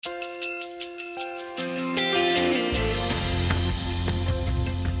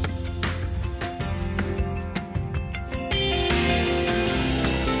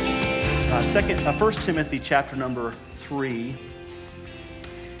1 Timothy chapter number 3,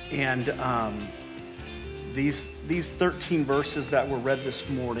 and these 13 verses that were read this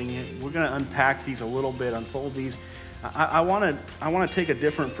morning, we're going to unpack these a little bit, unfold these. I want to take a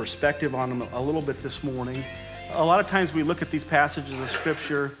different perspective on them a little bit this morning. A lot of times we look at these passages of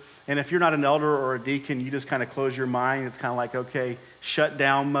Scripture, and if you're not an elder or a deacon, you just kind of close your mind. It's kind of like, okay, shut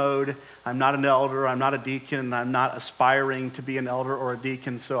down mode. I'm not an elder, I'm not a deacon, I'm not aspiring to be an elder or a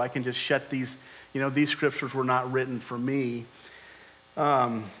deacon, so I can just shut these, these scriptures were not written for me.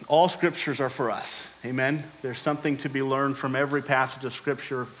 All scriptures are for us, amen? There's something to be learned from every passage of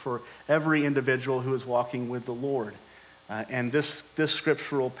Scripture for every individual who is walking with the Lord. And this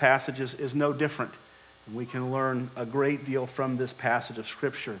scriptural passage is no different. We can learn a great deal from this passage of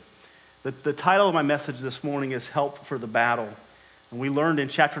Scripture. The title of my message this morning is Help for the Battle. And we learned in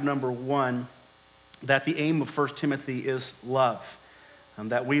chapter number 1 that the aim of 1 Timothy is love.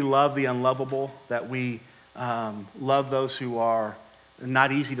 That we love the unlovable, that we love those who are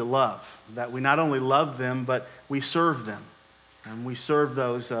not easy to love. That we not only love them, but we serve them. And we serve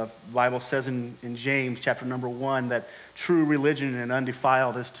those, the Bible says in James chapter number 1 that true religion and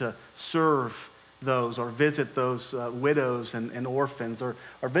undefiled is to serve those or visit those widows and orphans or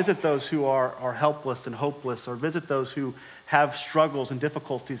visit those who are helpless and hopeless or visit those who have struggles and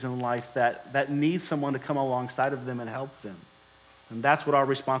difficulties in life that need someone to come alongside of them and help them. And that's what our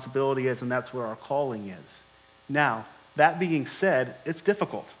responsibility is, and that's what our calling is. Now, that being said, it's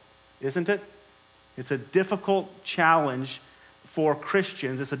difficult, isn't it? It's a difficult challenge for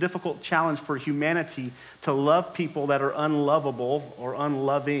Christians. It's a difficult challenge for humanity to love people that are unlovable or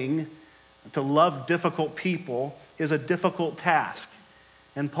unloving. To love difficult people is a difficult task.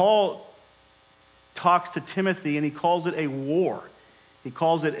 And Paul talks to Timothy and he calls it a war. He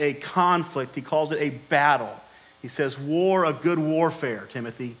calls it a conflict. He calls it a battle. He says, war, a good warfare,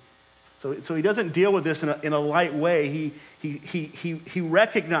 Timothy. So he doesn't deal with this in a light way. He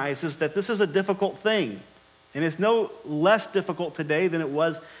recognizes that this is a difficult thing. And it's no less difficult today than it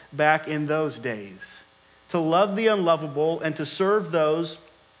was back in those days. To love the unlovable and to serve those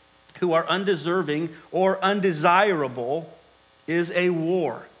who are undeserving or undesirable is a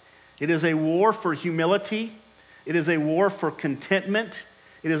war. It is a war for humility. It is a war for contentment.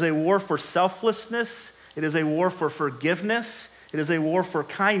 It is a war for selflessness. It is a war for forgiveness. It is a war for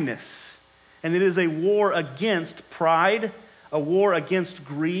kindness. And it is a war against pride, a war against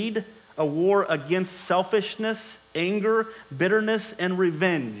greed, a war against selfishness, anger, bitterness, and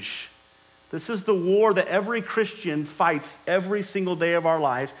revenge. This is the war that every Christian fights every single day of our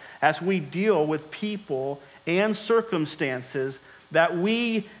lives as we deal with people and circumstances that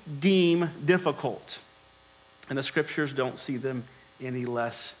we deem difficult. And the Scriptures don't see them any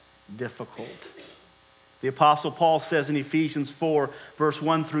less difficult. The Apostle Paul says in Ephesians 4, verse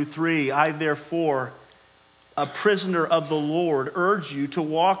 1 through 3, I therefore, a prisoner of the Lord, urge you to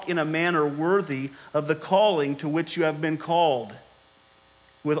walk in a manner worthy of the calling to which you have been called,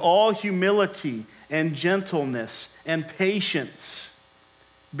 with all humility and gentleness and patience,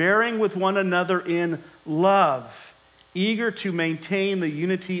 bearing with one another in love, eager to maintain the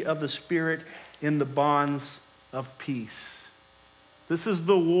unity of the Spirit in the bonds of peace. This is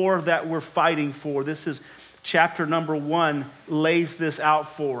the war that we're fighting for. This is chapter number 1 lays this out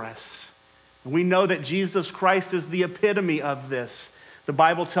for us. We know that Jesus Christ is the epitome of this. The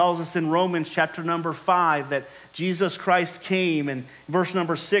Bible tells us in Romans chapter number 5 that Jesus Christ came, and verse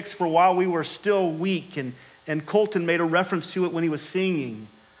number 6, for while we were still weak, and Colton made a reference to it when he was singing,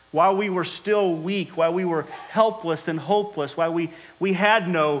 while we were still weak, while we were helpless and hopeless, while we had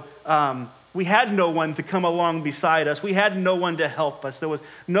no one to come along beside us, we had no one to help us, there was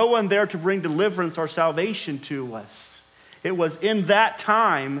no one there to bring deliverance or salvation to us. It was in that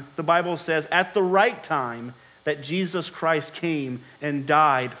time, the Bible says, at the right time, that Jesus Christ came and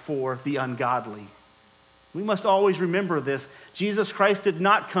died for the ungodly. We must always remember this. Jesus Christ did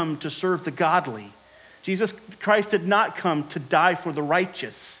not come to serve the godly. Jesus Christ did not come to die for the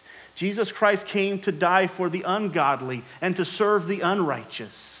righteous. Jesus Christ came to die for the ungodly and to serve the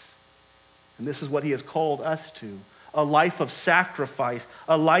unrighteous. And this is what he has called us to. A life of sacrifice,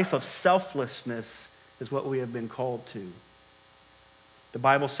 a life of selflessness is what we have been called to. The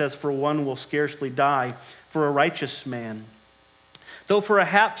Bible says, for one will scarcely die for a righteous man, though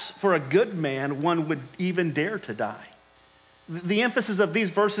perhaps for a good man one would even dare to die. The emphasis of these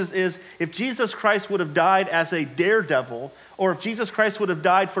verses is if Jesus Christ would have died as a daredevil, or if Jesus Christ would have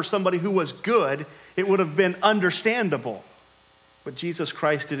died for somebody who was good, it would have been understandable. But Jesus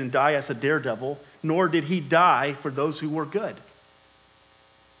Christ didn't die as a daredevil, nor did he die for those who were good.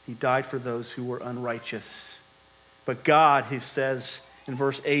 He died for those who were unrighteous. But God, he says in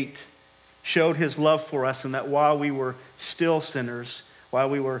verse 8, showed his love for us, and that while we were still sinners, while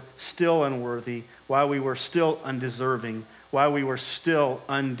we were still unworthy, while we were still undeserving, while we were still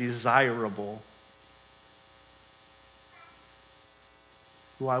undesirable,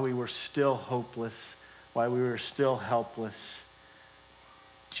 while we were still hopeless, while we were still helpless,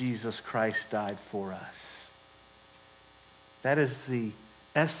 Jesus Christ died for us. That is the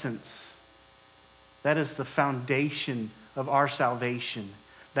essence. That is the foundation of our salvation.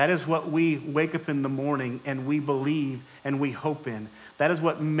 That is what we wake up in the morning and we believe and we hope in. That is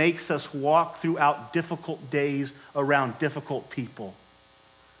what makes us walk throughout difficult days around difficult people.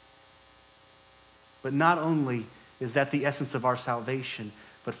 But not only is that the essence of our salvation,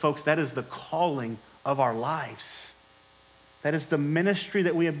 but folks, that is the calling of our lives. That is the ministry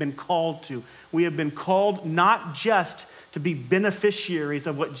that we have been called to. We have been called not just to be beneficiaries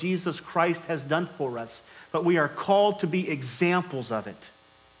of what Jesus Christ has done for us, but we are called to be examples of it.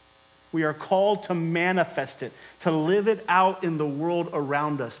 We are called to manifest it, to live it out in the world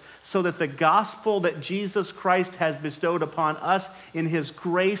around us, so that the gospel that Jesus Christ has bestowed upon us in his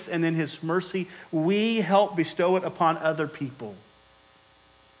grace and in his mercy, we help bestow it upon other people.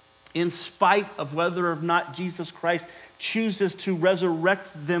 In spite of whether or not Jesus Christ chooses to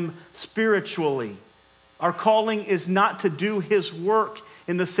resurrect them spiritually. Our calling is not to do his work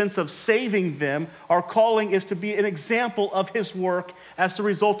in the sense of saving them. Our calling is to be an example of his work as the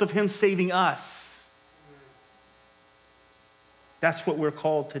result of him saving us. That's what we're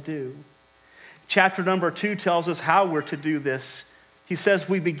called to do. Chapter number 2 tells us how we're to do this. He says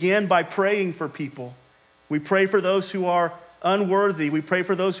we begin by praying for people. We pray for those who are unworthy. We pray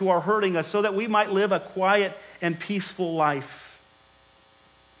for those who are hurting us so that we might live a quiet and peaceful life.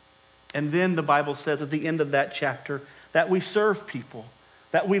 And then the Bible says at the end of that chapter that we serve people,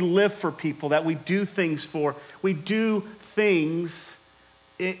 that we live for people, that we do things for. We do things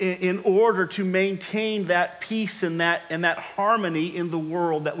in order to maintain that peace and that harmony in the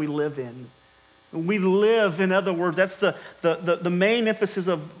world that we live in. We live, in other words, that's the main emphasis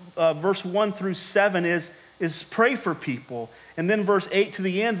of verse 1 through 7 is pray for people. And then verse 8 to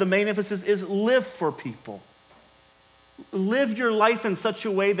the end, the main emphasis is live for people. Live your life in such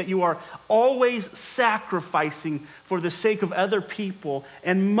a way that you are always sacrificing for the sake of other people,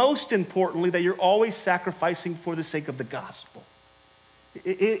 and most importantly, that you're always sacrificing for the sake of the gospel.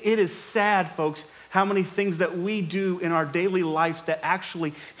 It is sad, folks, how many things that we do in our daily lives that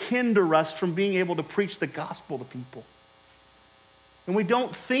actually hinder us from being able to preach the gospel to people. And we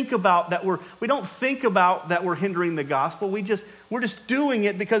don't think about that we're hindering the gospel. We're just doing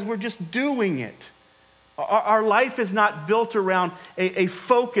it because we're just doing it. Our life is not built around a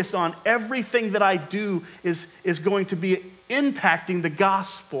focus on everything that I do is going to be impacting the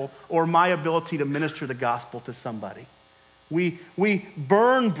gospel or my ability to minister the gospel to somebody. We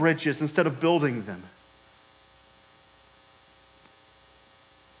burn bridges instead of building them.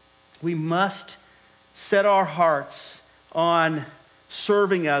 We must set our hearts on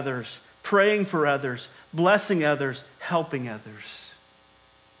serving others, praying for others, blessing others, helping others.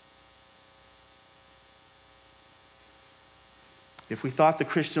 If we thought the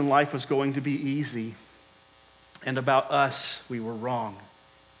Christian life was going to be easy and about us, we were wrong.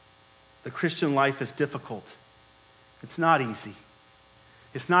 The Christian life is difficult. It's not easy.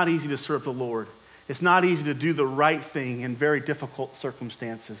 It's not easy to serve the Lord. It's not easy to do the right thing in very difficult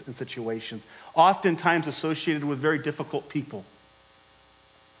circumstances and situations, oftentimes associated with very difficult people.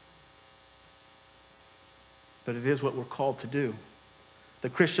 But it is what we're called to do. The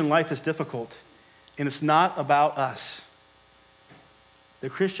Christian life is difficult, and it's not about us. The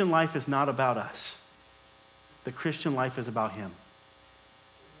Christian life is not about us. The Christian life is about him.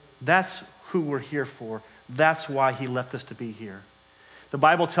 That's who we're here for. That's why he left us to be here. The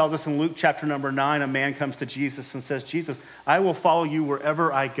Bible tells us in Luke chapter number 9, a man comes to Jesus and says, Jesus, I will follow you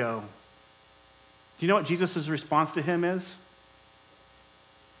wherever I go. Do you know what Jesus' response to him is?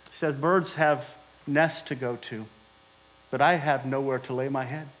 He says, birds have nests to go to, but I have nowhere to lay my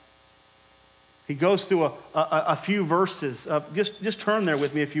head. He goes through a few verses. Just turn there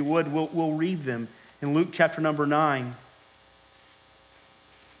with me if you would. We'll read them in Luke chapter number 9.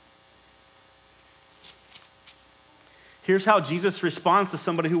 Here's how Jesus responds to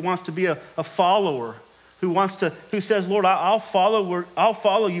somebody who wants to be a follower, who says, Lord, I'll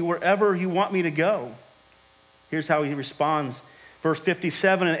follow you wherever you want me to go. Here's how he responds. Verse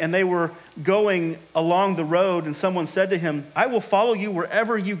 57, and they were going along the road, and someone said to him, I will follow you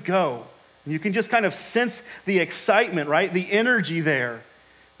wherever you go. And you can just kind of sense the excitement, right? The energy there.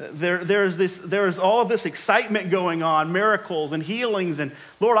 There is all of this excitement going on, miracles and healings, and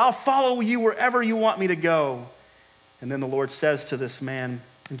Lord, I'll follow you wherever you want me to go. And then the Lord says to this man,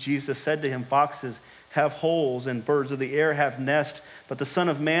 And Jesus said to him, foxes have holes and birds of the air have nests, but the Son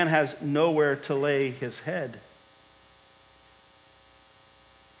of Man has nowhere to lay his head.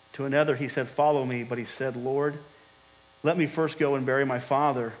 To another he said, follow me. But he said, Lord, let me first go and bury my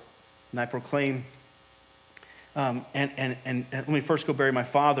father. And I proclaim, and let me first go bury my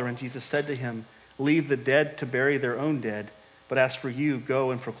father. And Jesus said to him, leave the dead to bury their own dead. But as for you,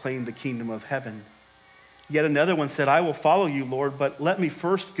 go and proclaim the kingdom of heaven. Yet another one said, I will follow you, Lord, but let me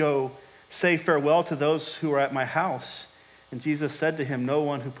first go say farewell to those who are at my house. And Jesus said to him, no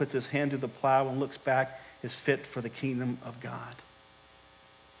one who puts his hand to the plow and looks back is fit for the kingdom of God.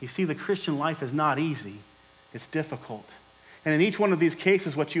 You see, the Christian life is not easy. It's difficult. And in each one of these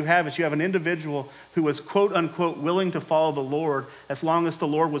cases, what you have is you have an individual who was, quote unquote, willing to follow the Lord as long as the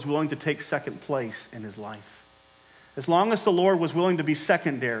Lord was willing to take second place in his life. As long as the Lord was willing to be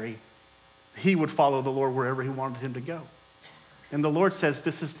secondary, he would follow the Lord wherever he wanted him to go. And the Lord says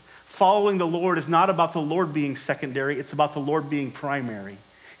following the Lord is not about the Lord being secondary, it's about the Lord being primary.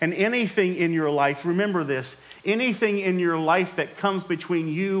 And anything in your life, remember this, anything in your life that comes between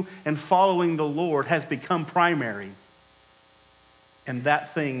you and following the Lord has become primary. And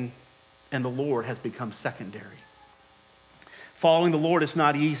that thing and the Lord has become secondary. Following the Lord is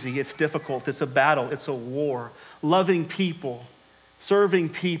not easy, it's difficult, it's a battle, it's a war. Loving people, serving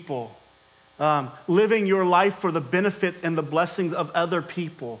people, living your life for the benefits and the blessings of other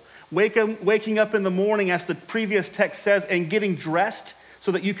people. Waking up in the morning, as the previous text says, and getting dressed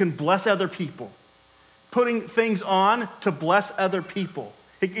so that you can bless other people. Putting things on to bless other people.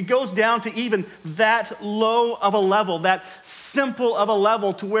 It goes down to even that low of a level, that simple of a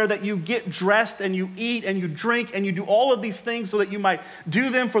level, to where that you get dressed and you eat and you drink and you do all of these things so that you might do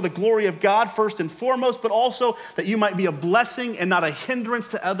them for the glory of God first and foremost, but also that you might be a blessing and not a hindrance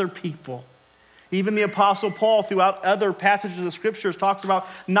to other people. Even the Apostle Paul, throughout other passages of the Scriptures, talks about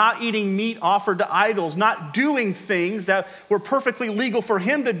not eating meat offered to idols, not doing things that were perfectly legal for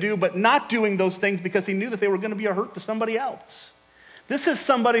him to do, but not doing those things because he knew that they were going to be a hurt to somebody else. This is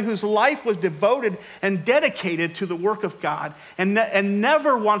somebody whose life was devoted and dedicated to the work of God and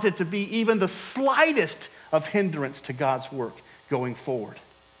never wanted to be even the slightest of hindrance to God's work going forward.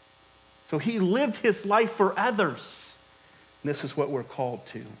 So he lived his life for others. And this is what we're called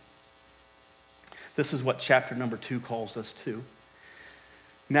to. This is what chapter number 2 calls us to.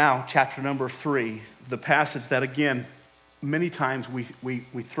 Now, chapter number 3, the passage that, again, many times we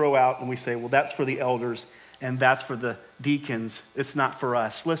throw out and we say, well, that's for the elders and that's for the deacons. It's not for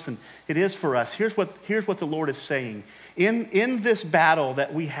us. Listen, it is for us. Here's what the Lord is saying. In this battle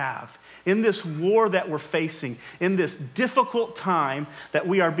that we have, in this war that we're facing, in this difficult time that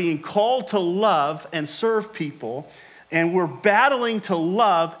we are being called to love and serve people, and we're battling to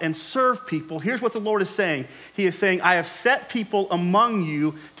love and serve people, here's what the Lord is saying. He is saying, I have set people among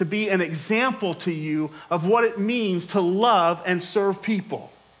you to be an example to you of what it means to love and serve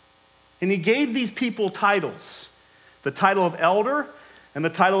people. And he gave these people titles, the title of elder and the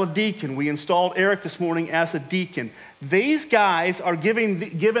title of deacon. We installed Eric this morning as a deacon. These guys are given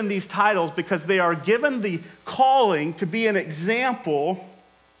these titles because they are given the calling to be an example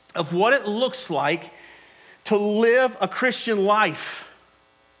of what it looks like to live a Christian life.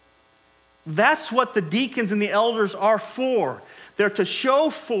 That's what the deacons and the elders are for. They're to show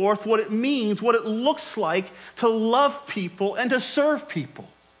forth what it means, what it looks like to love people and to serve people.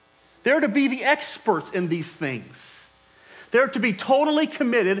 They're to be the experts in these things. They're to be totally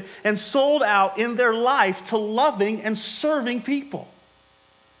committed and sold out in their life to loving and serving people.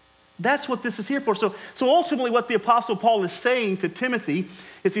 That's what this is here for. So ultimately what the Apostle Paul is saying to Timothy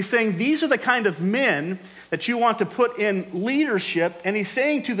is he's saying these are the kind of men that you want to put in leadership. And he's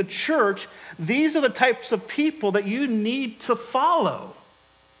saying to the church, these are the types of people that you need to follow.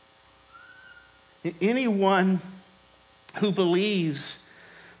 Anyone who believes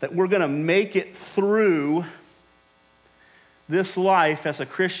that we're going to make it through this life as a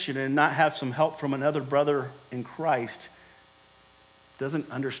Christian and not have some help from another brother in Christ doesn't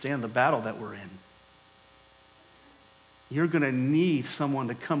understand the battle that we're in. You're going to need someone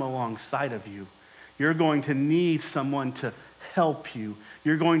to come alongside of you. You're going to need someone to help you.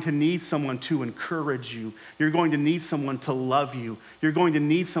 You're going to need someone to encourage you. You're going to need someone to love you. You're going to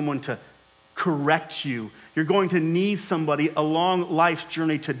need someone to correct you. You're going to need somebody along life's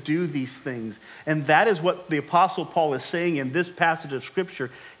journey to do these things. And that is what the Apostle Paul is saying in this passage of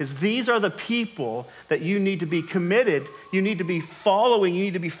Scripture, is these are the people that you need to be committed, you need to be following, you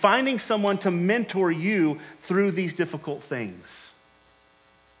need to be finding someone to mentor you through these difficult things.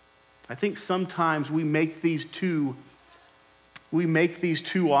 I think sometimes we make these two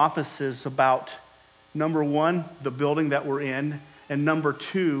offices about, number one, the building that we're in, and number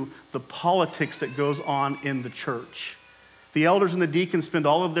two, the politics that goes on in the church. The elders and the deacons spend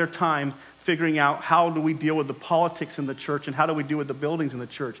all of their time figuring out how do we deal with the politics in the church and how do we deal with the buildings in the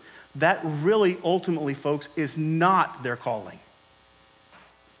church. That really, ultimately, folks, is not their calling.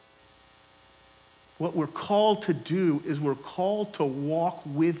 What we're called to do is we're called to walk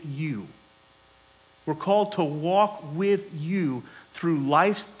with you. We're called to walk with you through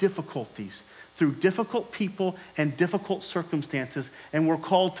life's difficulties, through difficult people and difficult circumstances, and we're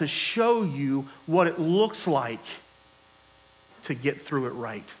called to show you what it looks like to get through it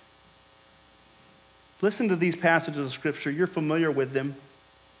right. Listen to these passages of Scripture. You're familiar with them.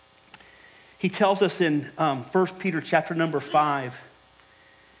 He tells us in 1 Peter chapter number 5,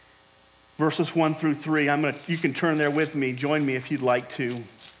 verses 1 through 3. You can turn there with me. Join me if you'd like to.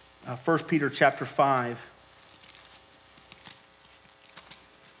 1 Peter chapter 5.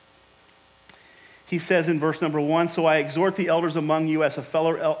 He says in verse number 1, "So I exhort the elders among you as a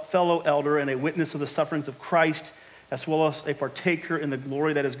fellow elder and a witness of the sufferings of Christ, as well as a partaker in the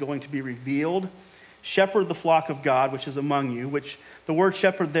glory that is going to be revealed. Shepherd the flock of God, which is among you," which the word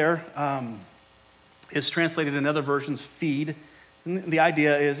shepherd there is translated in other versions, feed. And the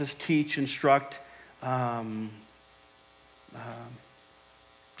idea is teach, instruct,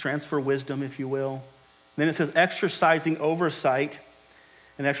 transfer wisdom, if you will. Then it says exercising oversight.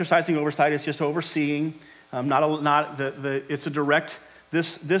 And exercising oversight is just overseeing. It's a direct,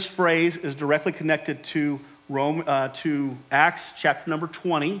 this phrase is directly connected to Acts chapter number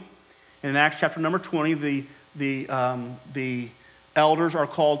 20. In Acts chapter number 20, the elders are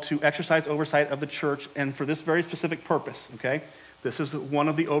called to exercise oversight of the church, and for this very specific purpose, okay? This is one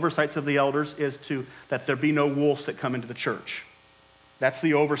of the oversights of the elders, is that there be no wolves that come into the church. That's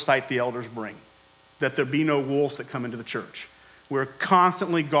the oversight the elders bring, that there be no wolves that come into the church. We're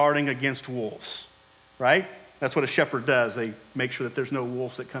constantly guarding against wolves, right? That's what a shepherd does. They make sure that there's no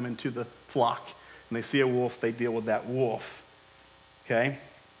wolves that come into the flock. And they see a wolf, they deal with that wolf, okay?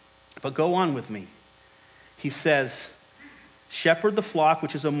 But go on with me. He says, shepherd the flock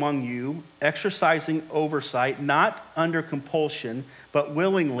which is among you, exercising oversight, not under compulsion, but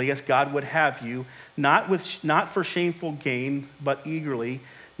willingly as God would have you, not for shameful gain, but eagerly,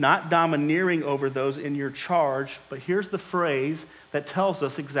 not domineering over those in your charge. But here's the phrase that tells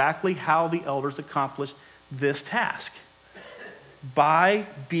us exactly how the elders accomplish this task. By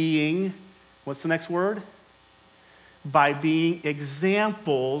being, what's the next word? By being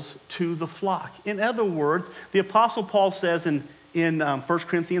examples to the flock. In other words, the Apostle Paul says in 1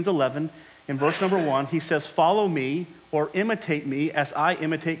 Corinthians 11, in verse number 1, he says, "Follow me or imitate me as I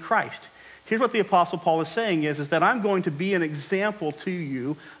imitate Christ." Here's what the Apostle Paul is saying is that I'm going to be an example to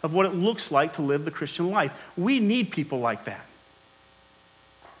you of what it looks like to live the Christian life. We need people like that.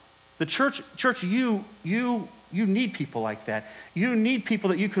 The church, you need people like that. You need people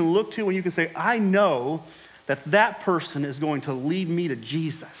that you can look to and you can say, I know that person is going to lead me to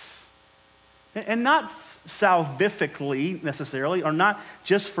Jesus. And not salvifically necessarily, or not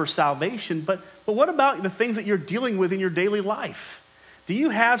just for salvation, but what about the things that you're dealing with in your daily life? Do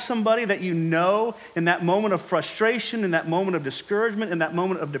you have somebody that you know in that moment of frustration, in that moment of discouragement, in that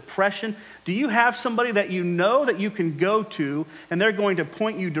moment of depression? Do you have somebody that you know that you can go to and they're going to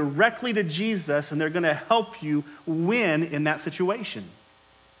point you directly to Jesus and they're going to help you win in that situation?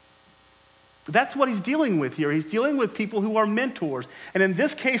 That's what he's dealing with here. He's dealing with people who are mentors. And in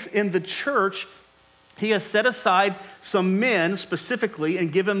this case, in the church, he has set aside some men specifically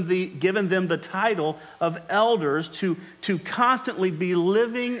and given them the title of elders to constantly be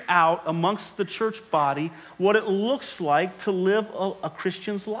living out amongst the church body what it looks like to live a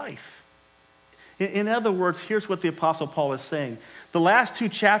Christian's life. In other words, here's what the Apostle Paul is saying. The last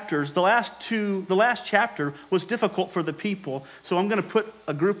chapter was difficult for the people, so I'm going to put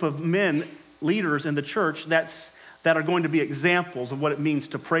a group of men, leaders in the church that are going to be examples of what it means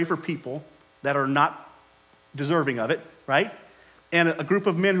to pray for people that are not deserving of it, right? And a group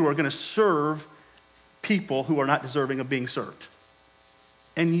of men who are going to serve people who are not deserving of being served.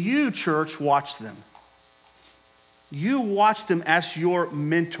 And you, church, watch them. You watch them as your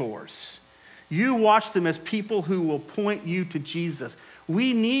mentors. You watch them as people who will point you to Jesus.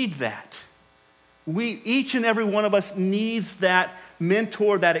 We need that. Each and every one of us needs that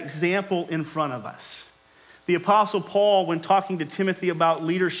mentor, that example in front of us. The Apostle Paul, when talking to Timothy about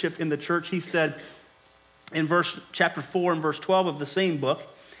leadership in the church, he said in chapter 4 and verse 12 of the same book,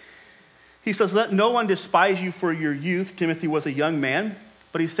 he says, "Let no one despise you for your youth." Timothy was a young man.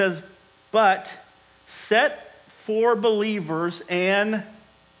 But he says, "But set for believers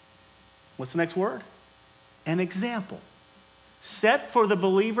what's the next word? An example." Set for the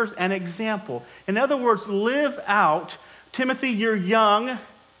believers an example. In other words, live out Timothy, you're young,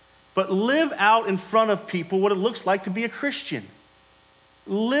 but live out in front of people what it looks like to be a Christian.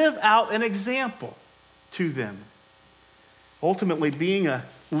 Live out an example to them. Ultimately, being a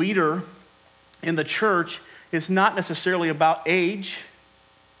leader in the church is not necessarily about age.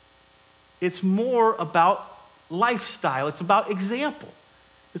 It's more about lifestyle. It's about example.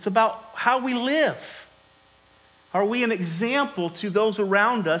 It's about how we live. Are we an example to those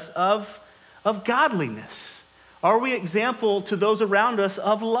around us of godliness? Are we example to those around us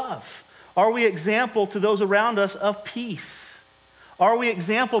of love? Are we example to those around us of peace? Are we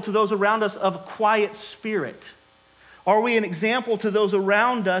example to those around us of quiet spirit? Are we an example to those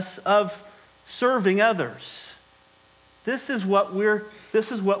around us of serving others? This is what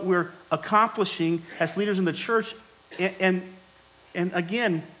we're accomplishing as leaders in the church. And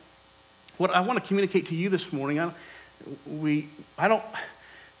again, what I want to communicate to you this morning,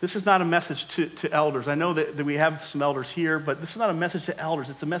 this is not a message to elders. I know that we have some elders here, but this is not a message to elders.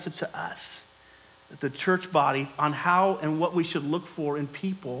 It's a message to us, the church body, on how and what we should look for in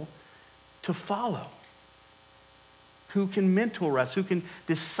people to follow, who can mentor us, who can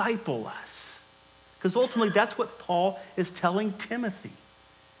disciple us. Because ultimately, that's what Paul is telling Timothy.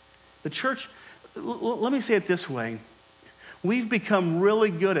 The church, let me say it this way. We've become really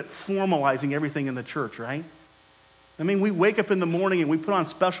good at formalizing everything in the church, right? I mean, we wake up in the morning and we put on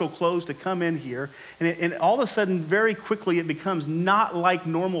special clothes to come in here, and all of a sudden, very quickly, it becomes not like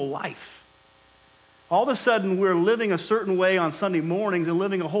normal life. All of a sudden, we're living a certain way on Sunday mornings and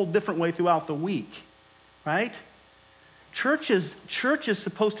living a whole different way throughout the week, right? Church is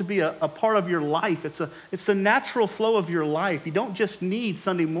supposed to be a part of your life. It's the natural flow of your life. You don't just need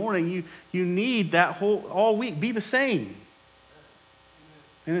Sunday morning. You need that all week. Be the same.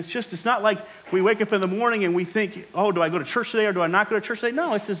 And it's not like we wake up in the morning and we think, oh, do I go to church today or do I not go to church today?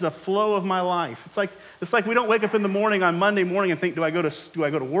 No, it's just the flow of my life. It's like we don't wake up in the morning on Monday morning and think, do I go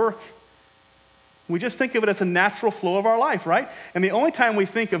to work? We just think of it as a natural flow of our life, right? And the only time we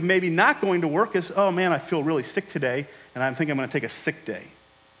think of maybe not going to work is, oh man, I feel really sick today, and I think I'm going to take a sick day,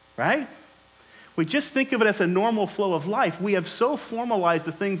 right? We just think of it as a normal flow of life. We have so formalized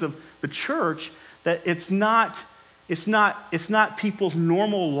the things of the church that it's not people's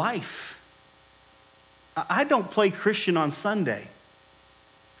normal life. I don't play Christian on Sunday.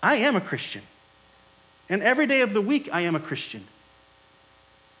 I am a Christian. And every day of the week, I am a Christian.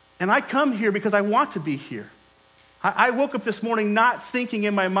 And I come here because I want to be here. I woke up this morning not thinking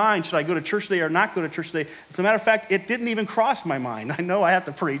in my mind, should I go to church today or not go to church today? As a matter of fact, it didn't even cross my mind. I know I have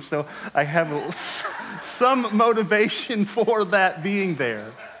to preach, so I have some motivation for that being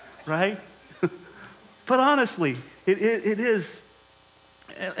there, right? But honestly, it is,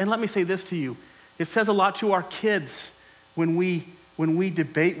 and let me say this to you, it says a lot to our kids when we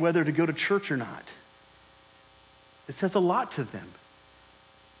debate whether to go to church or not. It says a lot to them.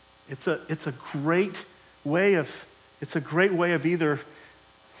 It's a great way of either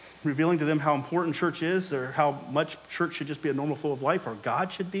revealing to them how important church is, or how much church should just be a normal flow of life, or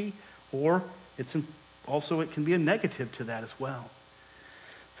God should be, or it can be a negative to that as well.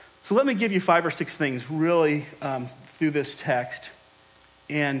 So let me give you 5 or 6 things really through this text,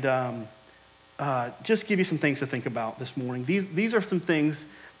 and just give you some things to think about this morning. These are some things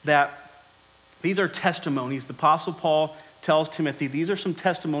these are testimonies. The Apostle Paul tells Timothy, these are some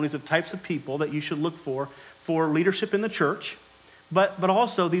testimonies of types of people that you should look for leadership in the church, but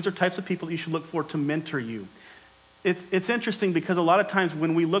also these are types of people that you should look for to mentor you. It's interesting because a lot of times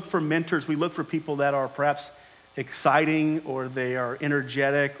when we look for mentors, we look for people that are perhaps exciting, or they are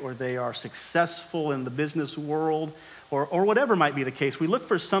energetic, or they are successful in the business world, or whatever might be the case. We look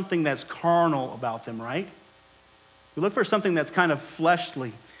for something that's carnal about them, right? We look for something that's kind of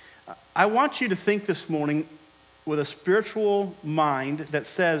fleshly. I want you to think this morning with a spiritual mind that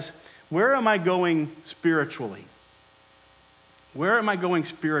says, where am I going spiritually? Where am I going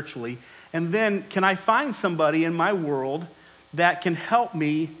spiritually? And then can I find somebody in my world that can help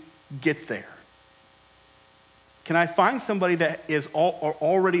me get there? Can I find somebody that is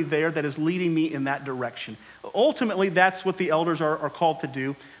already there, that is leading me in that direction? Ultimately, that's what the elders are called to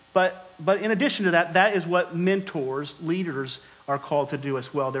do. But in addition to that, that is what mentors, leaders are called to do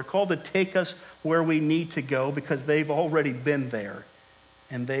as well. They're called to take us where we need to go because they've already been there,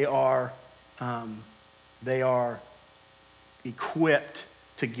 and they are equipped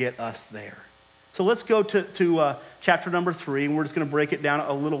to get us there. So let's go to chapter number 3, and we're just going to break it down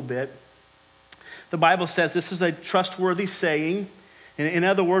a little bit. The Bible says this is a trustworthy saying. In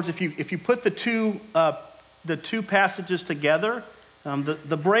other words, if you put the two passages together,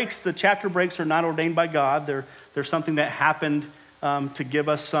 the chapter breaks are not ordained by God. They're something that happened to give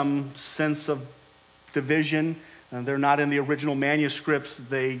us some sense of division And they're not in the original manuscripts.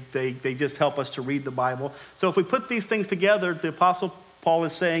 They just help us to read the Bible. So if we put these things together, the Apostle Paul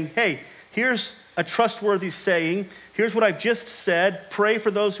is saying, hey, here's a trustworthy saying. Here's what I've just said. Pray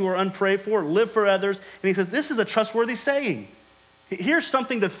for those who are unprayed for. Live for others. And he says, this is a trustworthy saying. Here's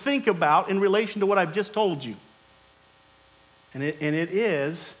something to think about in relation to what I've just told you. And it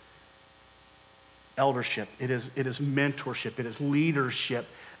is eldership. It is mentorship. It is leadership.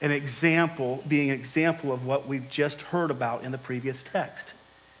 An example, being an example of what we've just heard about in the previous text.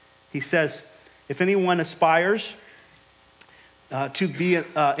 He says, if anyone aspires to be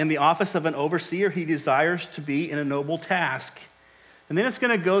in the office of an overseer, he desires to be in a noble task. And then it's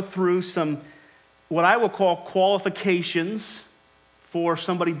going to go through some, what I will call qualifications for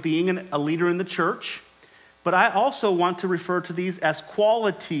somebody being a leader in the church. But I also want to refer to these as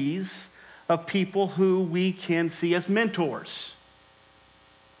qualities of people who we can see as mentors.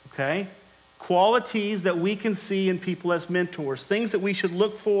 Okay? Qualities that we can see in people as mentors. Things that we should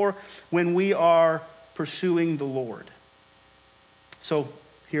look for when we are pursuing the Lord. So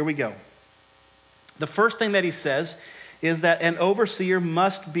here we go. The first thing that he says is that an overseer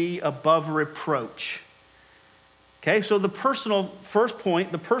must be above reproach. Okay, so the first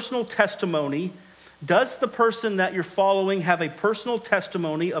point, the personal testimony. Does the person that you're following have a personal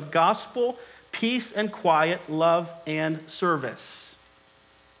testimony of gospel, peace and quiet, love and service?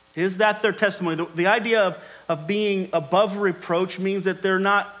 Is that their testimony? The idea of being above reproach means that they're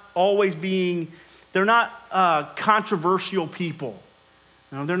not controversial people.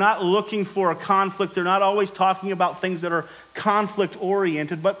 You know, they're not looking for a conflict. They're not always talking about things that are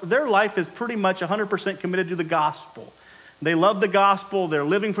conflict-oriented, but their life is pretty much 100% committed to the gospel. They love the gospel. They're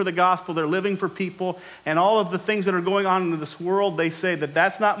living for the gospel. They're living for people. And all of the things that are going on in this world, they say that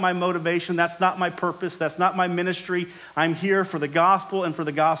that's not my motivation. That's not my purpose. That's not my ministry. I'm here for the gospel and for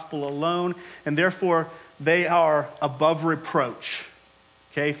the gospel alone. And therefore, they are above reproach.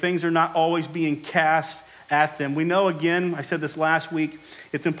 Okay? Things are not always being cast at them. We know, again, I said this last week,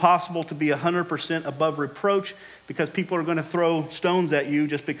 it's impossible to be 100% above reproach because people are going to throw stones at you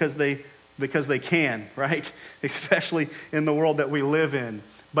just because they can, right? Especially in the world that we live in.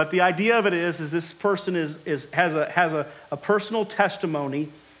 But the idea of it is this person has a personal testimony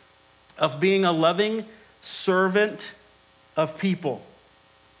of being a loving servant of people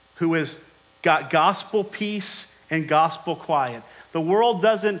who has got gospel peace and gospel quiet. The world's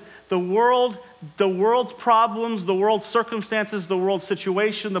problems, the world's circumstances, the world's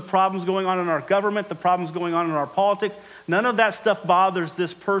situation, the problems going on in our government, the problems going on in our politics, none of that stuff bothers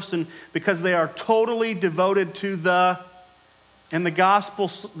this person because they are totally devoted to the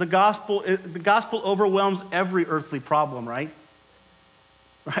gospel. The gospel overwhelms every earthly problem, right?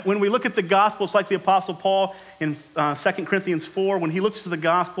 Right? When we look at the gospel, it's like the Apostle Paul in 2 Corinthians 4, when he looks to the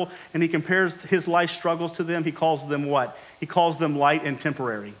gospel and he compares his life struggles to them, he calls them what? He calls them light and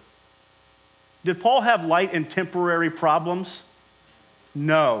temporary. Did Paul have light and temporary problems?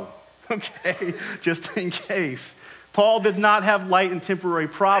 No. Okay, just in case. Paul did not have light and temporary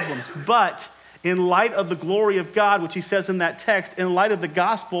problems, but in light of the glory of God, which he says in that text, in light of the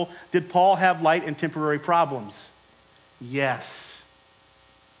gospel, did Paul have light and temporary problems? Yes.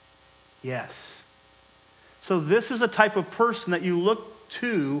 Yes. So this is a type of person that you look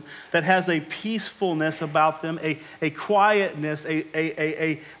to that has a peacefulness about them, a quietness,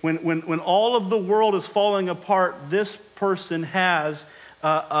 when all of the world is falling apart, this person has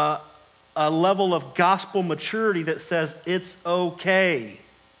a level of gospel maturity that says it's okay.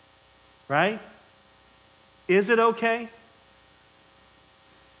 Right? Is it okay?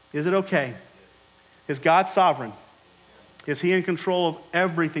 Is it okay? Is God sovereign? Is he in control of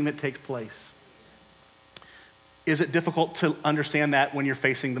everything that takes place? Is it difficult to understand that when you're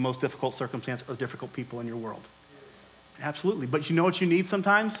facing the most difficult circumstance or difficult people in your world? Yes. Absolutely. But you know what you need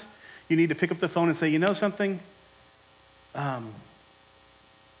sometimes? You need to pick up the phone and say, you know something?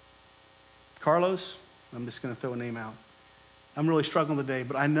 Carlos, I'm just going to throw a name out. I'm really struggling today,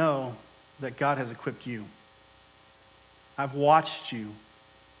 but I know that God has equipped you. I've watched you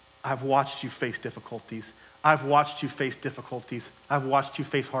face difficulties. I've watched you face difficulties. I've watched you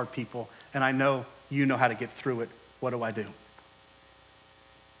face hard people, and I know you know how to get through it. What do I do?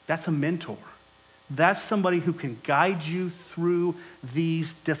 That's a mentor. That's somebody who can guide you through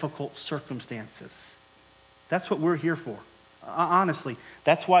these difficult circumstances. That's what we're here for. Honestly,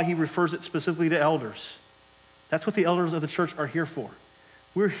 that's why he refers it specifically to elders. That's what the elders of the church are here for.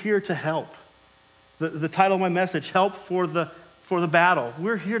 We're here to help. The title of my message, Help for the Battle.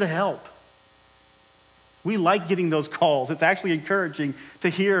 We're here to help. We like getting those calls. It's actually encouraging to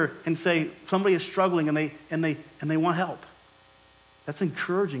hear and say somebody is struggling and they want help. That's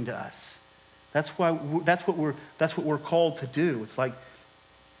encouraging to us. That's what we're called to do. It's like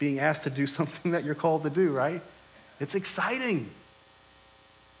being asked to do something that you're called to do, right? It's exciting.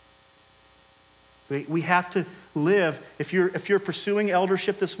 We have to live. If you're pursuing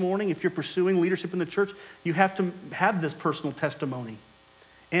eldership this morning, if you're pursuing leadership in the church, you have to have this personal testimony.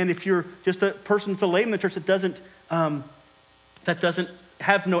 And if you're just a person that's a lay in the church that doesn't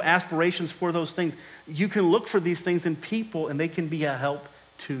have no aspirations for those things, you can look for these things in people and they can be a help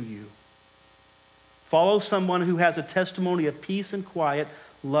to you. Follow someone who has a testimony of peace and quiet,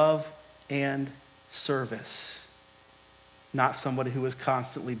 love and service. Not somebody who is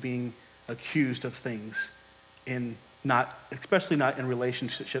constantly being accused of things, especially not in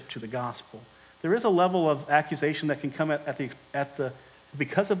relationship to the gospel. There is a level of accusation that can come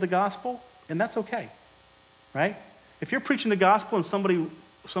because of the gospel, and that's okay, right? If you're preaching the gospel and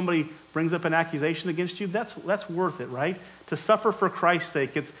somebody brings up an accusation against you, that's worth it, right? To suffer for Christ's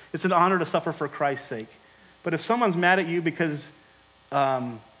sake, it's an honor to suffer for Christ's sake. But if someone's mad at you because,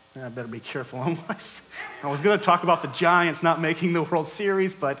 I better be careful on what I was going to talk about the Giants not making the World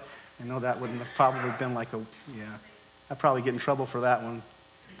Series, but I know that wouldn't have probably been I'd probably get in trouble for that one.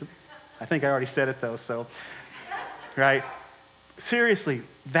 I think I already said it though, so, right? Seriously,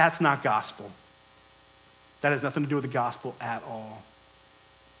 that's not gospel. That has nothing to do with the gospel at all,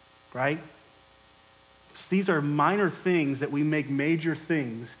 right? So these are minor things that we make major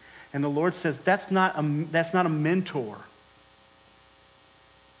things, and the Lord says that's not a mentor.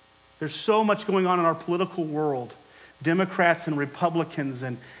 There's so much going on in our political world. Democrats and Republicans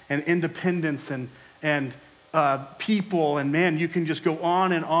and independents and people, and man, you can just go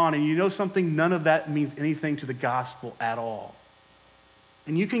on, and you know something? None of that means anything to the gospel at all.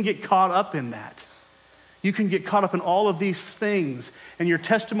 And you can get caught up in that. You can get caught up in all of these things, and your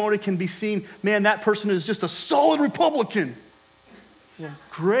testimony can be seen, man, that person is just a solid Republican. Well,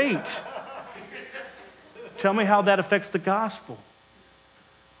 great. Tell me how that affects the gospel.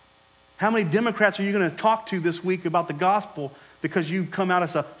 How many Democrats are you going to talk to this week about the gospel because you've come out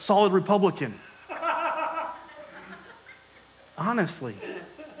as a solid Republican? Honestly.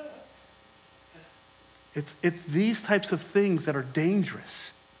 It's these types of things that are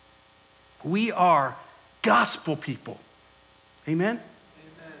dangerous. We are gospel people. Amen?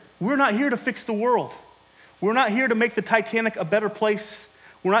 Amen? We're not here to fix the world. We're not here to make the Titanic a better place.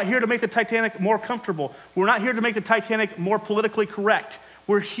 We're not here to make the Titanic more comfortable. We're not here to make the Titanic more politically correct.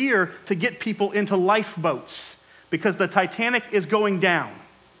 We're here to get people into lifeboats because the Titanic is going down.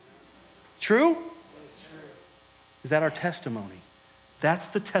 True? Is that our testimony? That's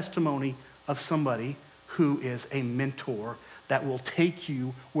the testimony of somebody who is a mentor that will take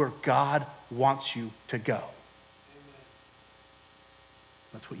you where God wants you to go. Amen.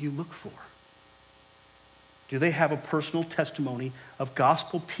 That's what you look for. Do they have a personal testimony of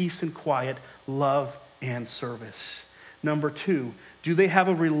gospel peace and quiet, love and service? Number 2, do they have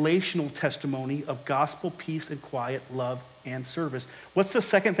a relational testimony of gospel peace and quiet, love and service? What's the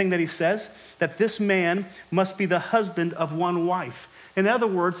second thing that he says? That this man must be the husband of one wife. In other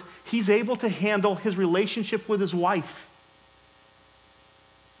words, he's able to handle his relationship with his wife.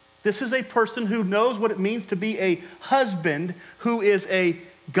 This is a person who knows what it means to be a husband who is a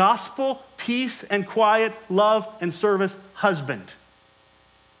gospel, peace and quiet, love and service husband.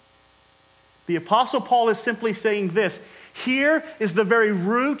 The Apostle Paul is simply saying this: here is the very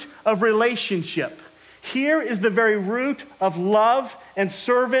root of relationship. Here is the very root of love and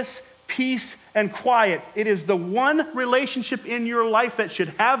service, peace and quiet. It is the one relationship in your life that should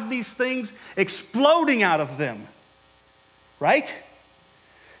have these things exploding out of them. Right?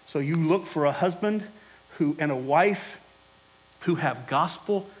 So you look for a husband and a wife who have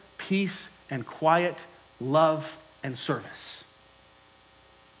gospel, peace and quiet, love and service.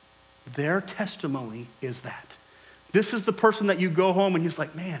 Their testimony is that. This is the person that you go home and he's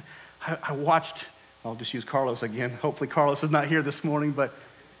like, man, I watched, I'll just use Carlos again. Hopefully Carlos is not here this morning, but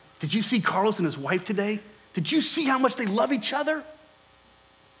did you see Carlos and his wife today? Did you see how much they love each other?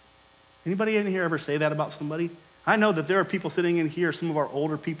 Anybody in here ever say that about somebody? I know that there are people sitting in here, some of our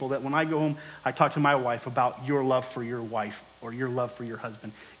older people, that when I go home, I talk to my wife about your love for your wife or your love for your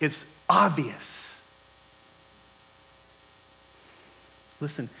husband. It's obvious.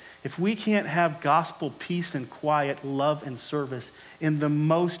 Listen, if we can't have gospel, peace, and quiet, love, and service in the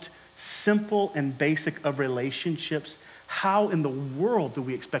most simple and basic of relationships, how in the world do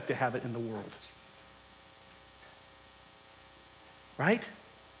we expect to have it in the world? Right?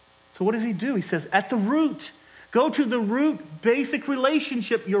 So what does he do? He says, at the root, go to the root basic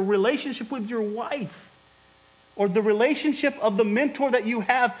relationship, your relationship with your wife, or the relationship of the mentor that you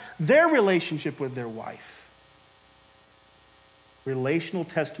have, their relationship with their wife. Relational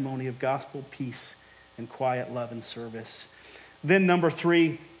testimony of gospel peace and quiet love and service. Then number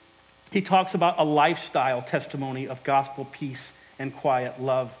 3, he talks about a lifestyle testimony of gospel peace and quiet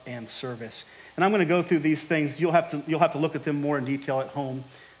love and service. And I'm going to go through these things. You'll have to look at them more in detail at home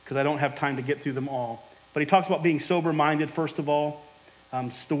because I don't have time to get through them all. But he talks about being sober-minded, first of all.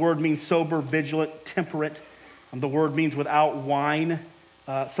 The word means sober, vigilant, temperate. The word means without wine.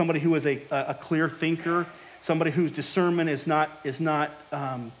 Somebody who is a clear thinker. Somebody whose discernment is not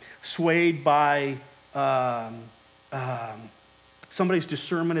swayed by, somebody's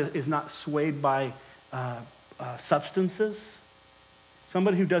discernment is not swayed by substances.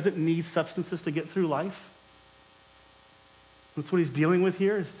 Somebody who doesn't need substances to get through life. That's what he's dealing with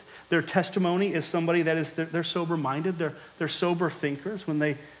here. Their testimony is somebody that is, they're sober-minded. They're sober thinkers. When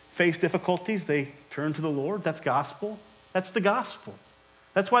they face difficulties, they turn to the Lord. That's gospel. That's the gospel.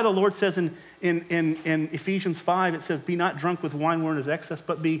 That's why the Lord says in Ephesians 5, it says, be not drunk with wine wherein is excess,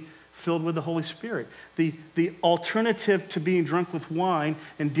 but be filled with the Holy Spirit. The alternative to being drunk with wine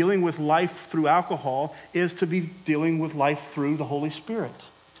and dealing with life through alcohol is to be dealing with life through the Holy Spirit.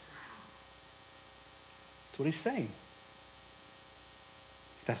 That's what he's saying.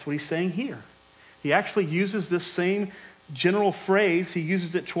 That's what he's saying here. He actually uses this same general phrase. He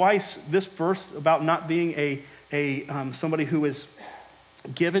uses it twice, this verse, about not being somebody who is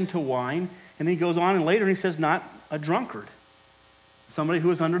given to wine. And then he goes on and later he says not a drunkard. Somebody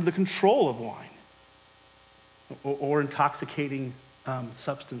who is under the control of wine or intoxicating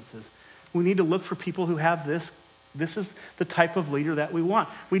substances. We need to look for people who have this. This is the type of leader that we want.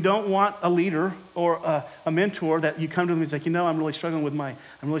 We don't want a leader or a mentor that you come to them and say, I'm really struggling with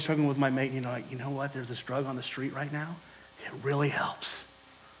my mate. You know what? There's this drug on the street right now. It really helps.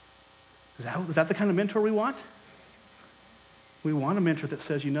 Is that the kind of mentor we want? We want a mentor that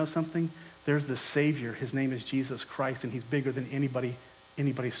says, something? There's the Savior. His name is Jesus Christ, and he's bigger than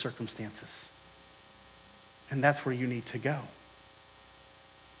anybody's circumstances. And that's where you need to go.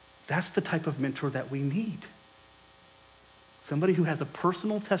 That's the type of mentor that we need. Somebody who has a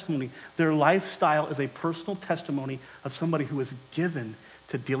personal testimony. Their lifestyle is a personal testimony of somebody who is given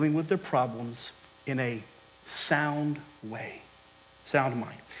to dealing with their problems in a sound way. Sound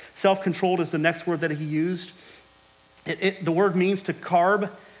mind. Self-controlled is the next word that he used. The word means to curb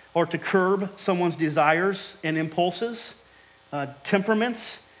someone's desires and impulses.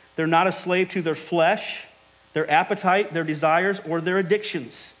 Temperaments, they're not a slave to their flesh, their appetite, their desires, or their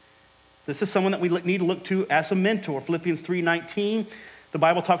addictions. This is someone that we need to look to as a mentor. Philippians 3:19, the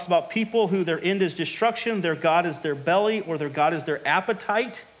Bible talks about people who their end is destruction, their God is their belly, or their God is their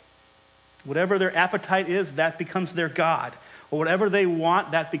appetite. Whatever their appetite is, that becomes their God. Or whatever they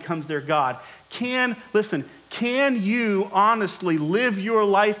want, that becomes their God. Can you honestly live your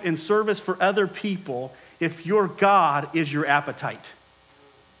life in service for other people if your God is your appetite?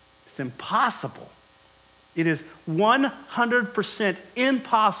 It's impossible. It is 100%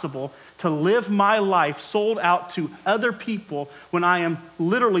 impossible to live my life sold out to other people when I am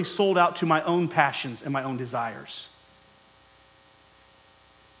literally sold out to my own passions and my own desires.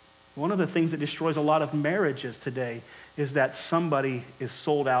 One of the things that destroys a lot of marriages today is that somebody is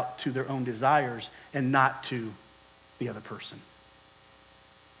sold out to their own desires and not to the other person.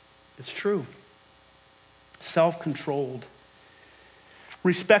 It's true. Self-controlled.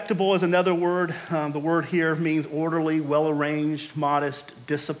 Respectable is another word. The word here means orderly, well-arranged, modest,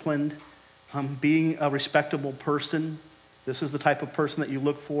 disciplined. Being a respectable person. This is the type of person that you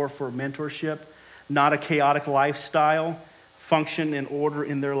look for mentorship. Not a chaotic lifestyle. Function and order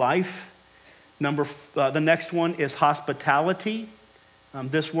in their life. The next one is hospitality.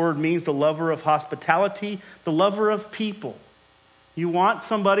 This word means the lover of hospitality, the lover of people. You want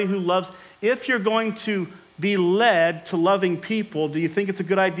somebody who loves. If you're going to be led to loving people, do you think it's a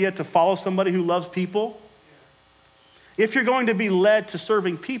good idea to follow somebody who loves people? If you're going to be led to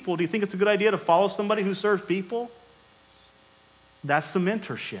serving people, do you think it's a good idea to follow somebody who serves people? That's the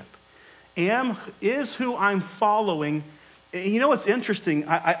mentorship. Is who I'm following. You know what's interesting?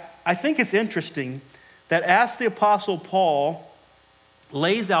 I think it's interesting that as the Apostle Paul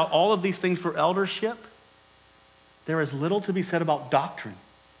lays out all of these things for eldership, there is little to be said about doctrine.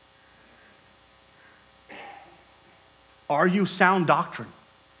 Are you sound doctrine?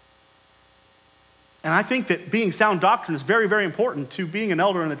 And I think that being sound doctrine is very, very important to being an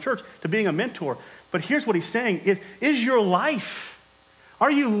elder in the church, to being a mentor. But here's what he's saying is your life. Are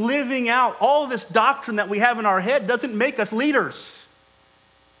you living out all of this doctrine that we have in our head doesn't make us leaders.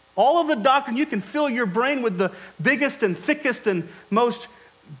 All of the doctrine, you can fill your brain with the biggest and thickest and most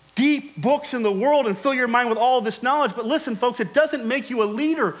deep books in the world and fill your mind with all this knowledge. But listen, folks, it doesn't make you a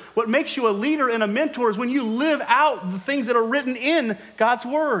leader. What makes you a leader and a mentor is when you live out the things that are written in God's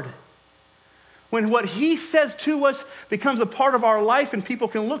word. When what he says to us becomes a part of our life and people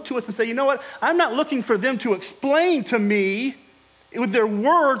can look to us and say, you know what? I'm not looking for them to explain to me with their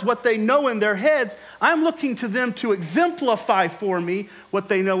words what they know in their heads. I'm looking to them to exemplify for me what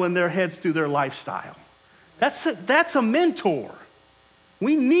they know in their heads through their lifestyle. That's a mentor.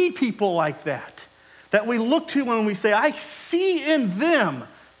 We need people like that we look to when we say, I see in them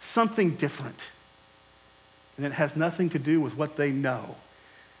something different. And it has nothing to do with what they know.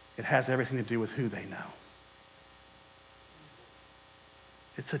 It has everything to do with who they know.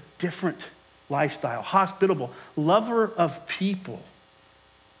 It's a different lifestyle, hospitable, lover of people.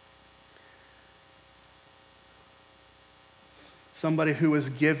 Somebody who is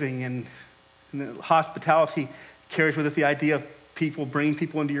giving, and the hospitality carries with it the idea of people, bringing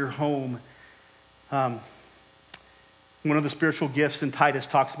people into your home. One of the spiritual gifts in Titus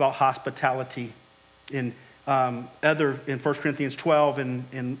talks about hospitality. In 1 Corinthians 12 and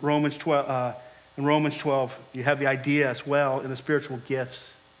in Romans 12, you have the idea as well in the spiritual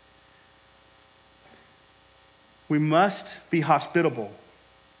gifts. We must be hospitable.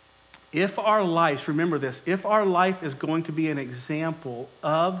 If our lives, remember this, if our life is going to be an example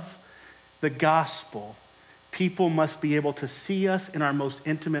of the gospel, people must be able to see us in our most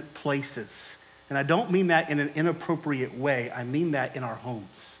intimate places. And I don't mean that in an inappropriate way. I mean that in our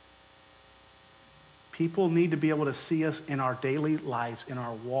homes. People need to be able to see us in our daily lives, in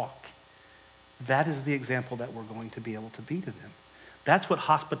our walk. That is the example that we're going to be able to be to them. That's what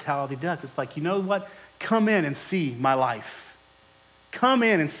hospitality does. It's like, you know what? Come in and see my life. Come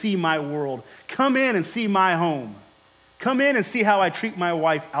in and see my world. Come in and see my home. Come in and see how I treat my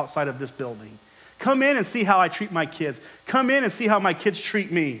wife outside of this building. Come in and see how I treat my kids. Come in and see how my kids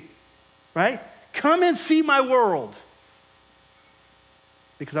treat me, right? Come and see my world.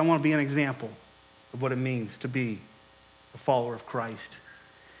 Because I want to be an example of what it means to be a follower of Christ.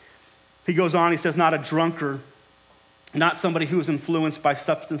 He goes on, he says, not a drunkard, not somebody who is influenced by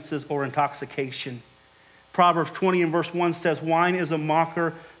substances or intoxication. Proverbs 20 and verse 1 says, wine is a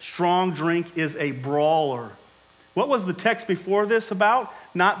mocker, strong drink is a brawler. What was the text before this about?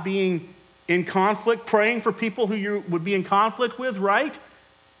 Not being in conflict, praying for people who you would be in conflict with, right?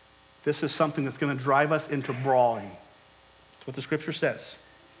 This is something that's going to drive us into brawling. That's what the scripture says.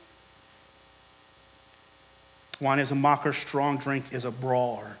 Wine is a mocker, strong drink is a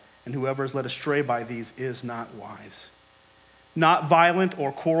brawler, and whoever is led astray by these is not wise. Not violent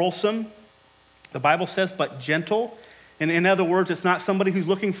or quarrelsome, the Bible says, but gentle. And in other words, it's not somebody who's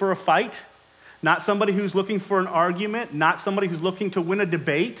looking for a fight, not somebody who's looking for an argument, not somebody who's looking to win a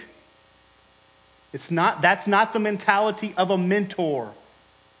debate. That's not the mentality of a mentor.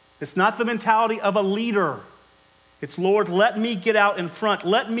 It's not the mentality of a leader. It's, Lord, let me get out in front.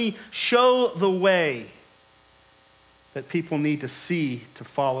 Let me show the way that people need to see to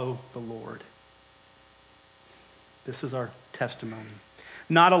follow the Lord. This is our testimony.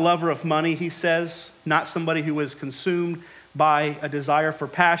 Not a lover of money, he says. Not somebody who is consumed by a desire for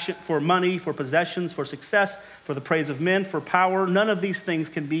passion, for money, for possessions, for success, for the praise of men, for power. None of these things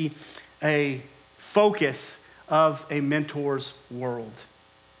can be a focus of a mentor's world.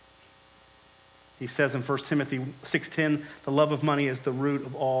 He says in 1 Timothy 6:10, the love of money is the root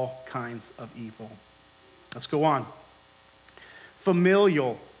of all kinds of evil. Let's go on.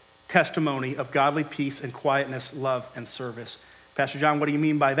 Familial testimony of godly peace and quietness, love and service. Pastor John, what do you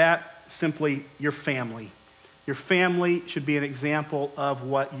mean by that? Simply your family. Your family should be an example of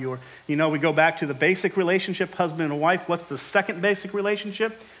what we go back to the basic relationship, husband and wife. What's the second basic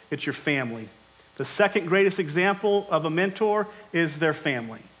relationship? It's your family. The second greatest example of a mentor is their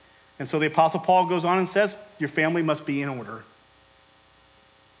family. And so the Apostle Paul goes on and says, your family must be in order.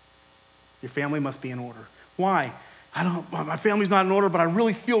 Your family must be in order. Why? My family's not in order, but I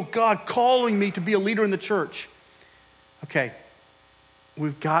really feel God calling me to be a leader in the church. Okay,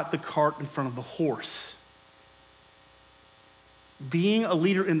 we've got the cart in front of the horse. Being a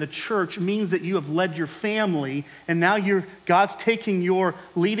leader in the church means that you have led your family, and now God's taking your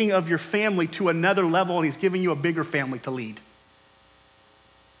leading of your family to another level, and he's giving you a bigger family to lead.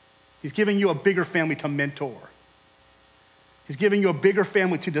 He's giving you a bigger family to mentor. He's giving you a bigger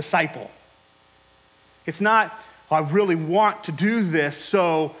family to disciple. It's not, I really want to do this,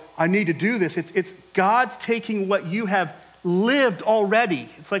 so I need to do this. It's God's taking what you have lived already.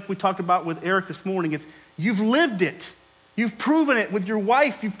 It's like we talked about with Eric this morning. It's you've lived it. You've proven it with your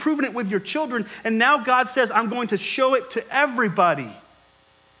wife. You've proven it with your children. And now God says, I'm going to show it to everybody.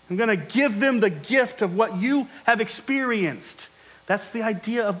 I'm going to give them the gift of what you have experienced. That's the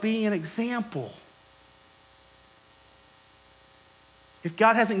idea of being an example. If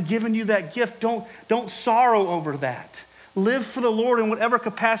God hasn't given you that gift, don't sorrow over that. Live for the Lord in whatever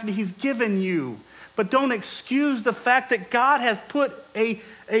capacity he's given you. But don't excuse the fact that God has put a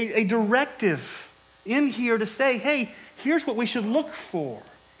directive in here to say, hey, here's what we should look for.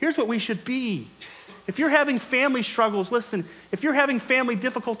 Here's what we should be. If you're having family struggles, listen, if you're having family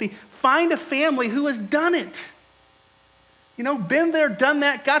difficulty, find a family who has done it. You know, been there, done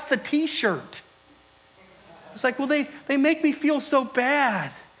that, got the t-shirt. It's like, well, they make me feel so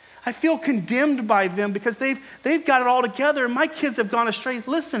bad. I feel condemned by them because they've got it all together and my kids have gone astray.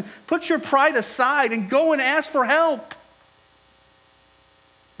 Listen, put your pride aside and go and ask for help.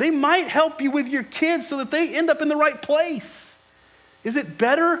 They might help you with your kids so that they end up in the right place. Is it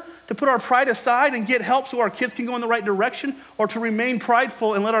better to put our pride aside and get help so our kids can go in the right direction, or to remain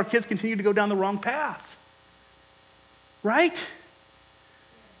prideful and let our kids continue to go down the wrong path? Right?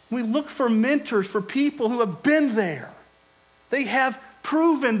 We look for mentors, for people who have been there. They have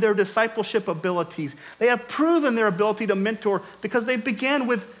proven their discipleship abilities. They have proven their ability to mentor because they began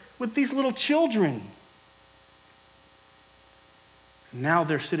with these little children. Now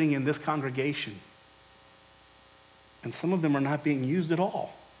they're sitting in this congregation, and some of them are not being used at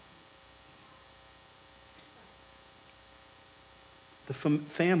all. The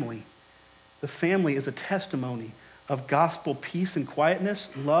family is a testimony of gospel peace and quietness,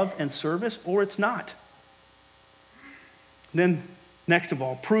 love and service, or it's not. Then, next of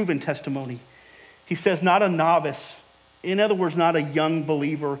all, proven testimony. He says, not a novice. In other words, not a young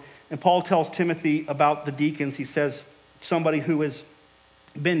believer. And Paul tells Timothy about the deacons. He says, somebody who has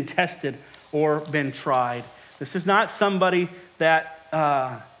been tested or been tried. This is not somebody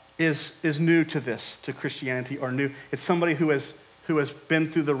that is new to this, to Christianity, or new. It's somebody who has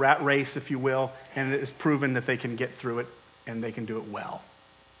been through the rat race, if you will, and it is proven that they can get through it and they can do it well.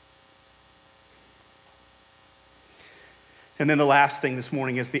 And then the last thing this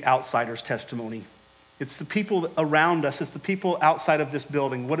morning is the outsider's testimony. It's the people around us. It's the people outside of this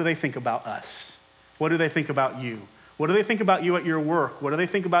building. What do they think about us? What do they think about you? What do they think about you at your work? What do they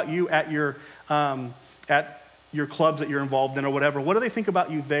think about you at your clubs that you're involved in or whatever? What do they think about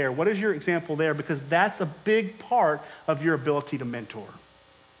you there? What is your example there? Because that's a big part of your ability to mentor,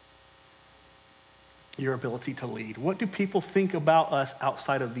 your ability to lead. What do people think about us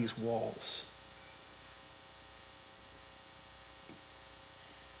outside of these walls?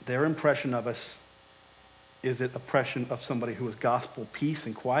 Their impression of us, is it impression of somebody who is gospel peace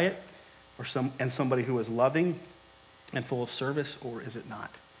and quiet, and somebody who is loving and full of service, or is it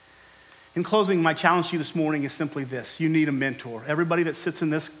not? In closing, my challenge to you this morning is simply this. You need a mentor. Everybody that sits in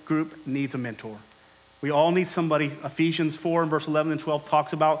this group needs a mentor. We all need somebody. Ephesians 4 and verse 11 and 12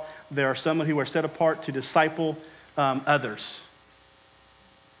 talks about there are some who are set apart to disciple others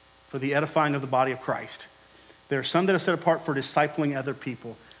for the edifying of the body of Christ. There are some that are set apart for discipling other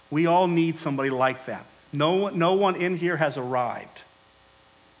people. We all need somebody like that. No one in here has arrived.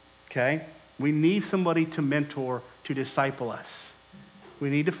 Okay? We need somebody to mentor, to disciple us. We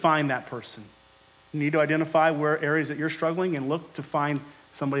need to find that person. You need to identify where areas that you're struggling and look to find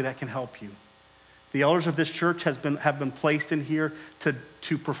somebody that can help you. The elders of this church have been placed in here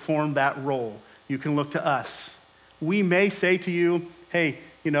to perform that role. You can look to us. We may say to you, hey,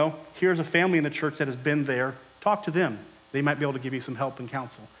 here's a family in the church that has been there. Talk to them. They might be able to give you some help and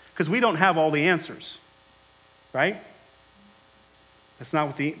counsel. Because we don't have all the answers, right? That's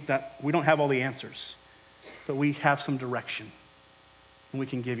not we don't have all the answers, but we have some direction. And we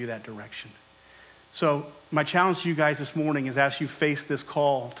can give you that direction. So my challenge to you guys this morning is, as you face this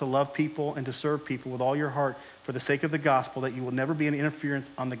call to love people and to serve people with all your heart for the sake of the gospel, that you will never be an interference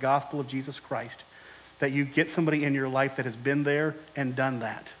on the gospel of Jesus Christ, that you get somebody in your life that has been there and done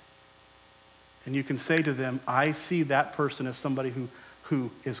that. And you can say to them, I see that person as somebody who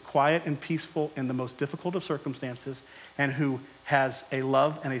is quiet and peaceful in the most difficult of circumstances, and who has a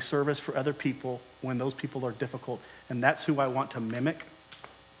love and a service for other people when those people are difficult. And that's who I want to mimic.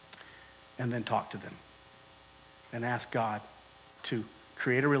 And then talk to them and ask God to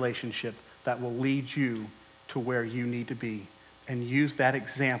create a relationship that will lead you to where you need to be, and use that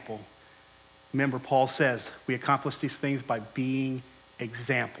example. Remember, Paul says we accomplish these things by being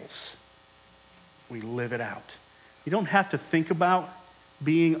examples. We live it out. You don't have to think about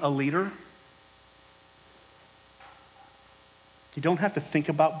being a leader. You don't have to think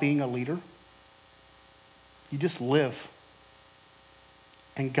about being a leader. You just live.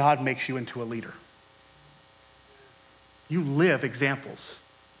 And God makes you into a leader. You live examples,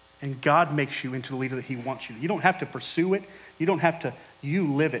 and God makes you into the leader that he wants you. You don't have to pursue it.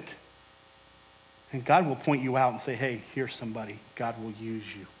 You live it. And God will point you out and say, hey, here's somebody. God will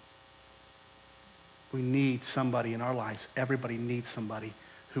use you. We need somebody in our lives. Everybody needs somebody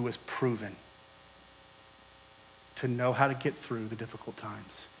who is proven to know how to get through the difficult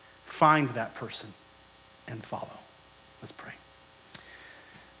times. Find that person and follow. Let's pray.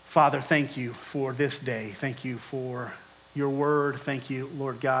 Father, thank you for this day. Thank you for your word. Thank you,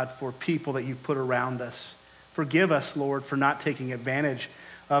 Lord God, for people that you've put around us. Forgive us, Lord, for not taking advantage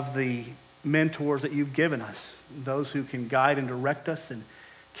of the mentors that you've given us, those who can guide and direct us and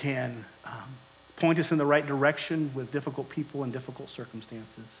can point us in the right direction with difficult people and difficult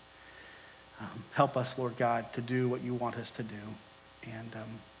circumstances. Help us, Lord God, to do what you want us to do. And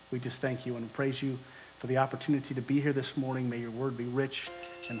we just thank you and praise you for the opportunity to be here this morning. May your word be rich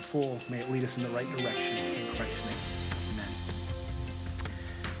and full. May it lead us in the right direction. In Christ's name, amen.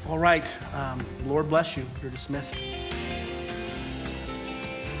 All right. Lord bless you. You're dismissed.